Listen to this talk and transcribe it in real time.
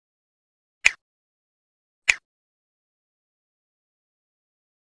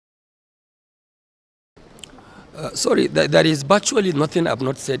Sorry, there is virtually nothing I've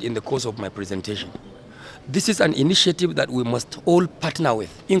not said in the course of my presentation. This is an initiative that we must all partner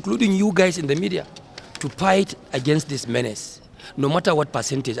with, including you guys in the media, to fight against this menace. No matter what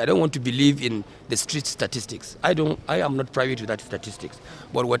percentage, I don't want to believe in the street statistics. I am not privy to that statistics.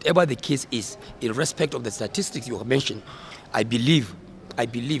 But whatever the case is, in respect of the statistics you have mentioned, I believe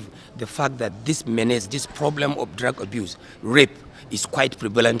the fact that this menace, this problem of drug abuse, rape, is quite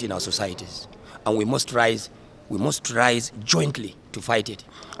prevalent in our societies. And we must rise jointly to fight it.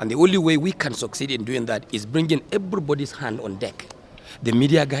 And the only way we can succeed in doing that is bringing everybody's hand on deck. The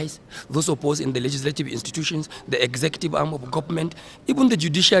media guys, those opposed in the legislative institutions, the executive arm of government, even the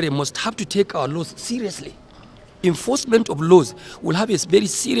judiciary must have to take our laws seriously. Enforcement of laws will have a very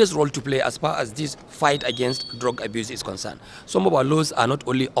serious role to play as far as this fight against drug abuse is concerned. Some of our laws are not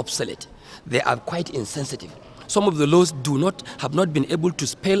only obsolete, they are quite insensitive. Some of the laws have not been able to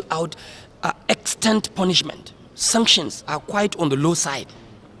spell out extent punishment. Sanctions are quite on the low side.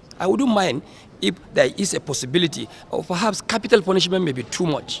 I wouldn't mind if there is a possibility of perhaps capital punishment may be too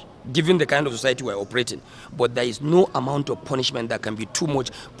much, given the kind of society we're operating. But there is no amount of punishment that can be too much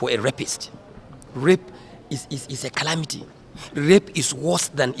for a rapist. Rape is a calamity. Rape is worse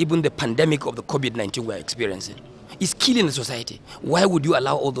than even the pandemic of the COVID-19 we're experiencing. It's killing the society. Why would you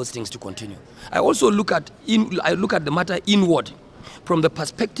allow all those things to continue? I also look at the matter inward. From the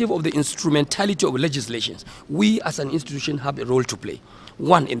perspective of the instrumentality of legislations, we as an institution have a role to play.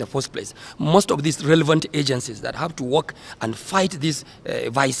 One, in the first place, most of these relevant agencies that have to work and fight these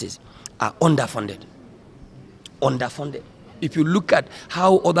vices are underfunded. Underfunded. If you look at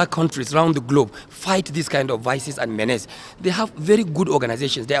how other countries around the globe fight these kind of vices and menace, they have very good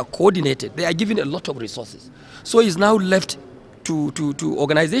organizations. They are coordinated. They are given a lot of resources. So it's now left to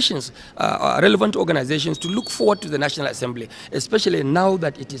organizations, relevant organizations, to look forward to the National Assembly, especially now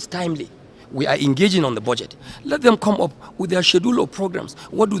that it is timely. We are engaging on the budget. Let them come up with their schedule of programs.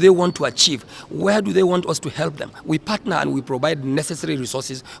 What do they want to achieve? Where do they want us to help them? We partner and we provide necessary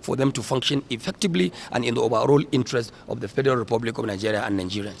resources for them to function effectively and in the overall interest of the Federal Republic of Nigeria and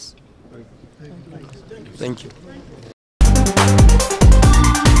Nigerians. Thank you.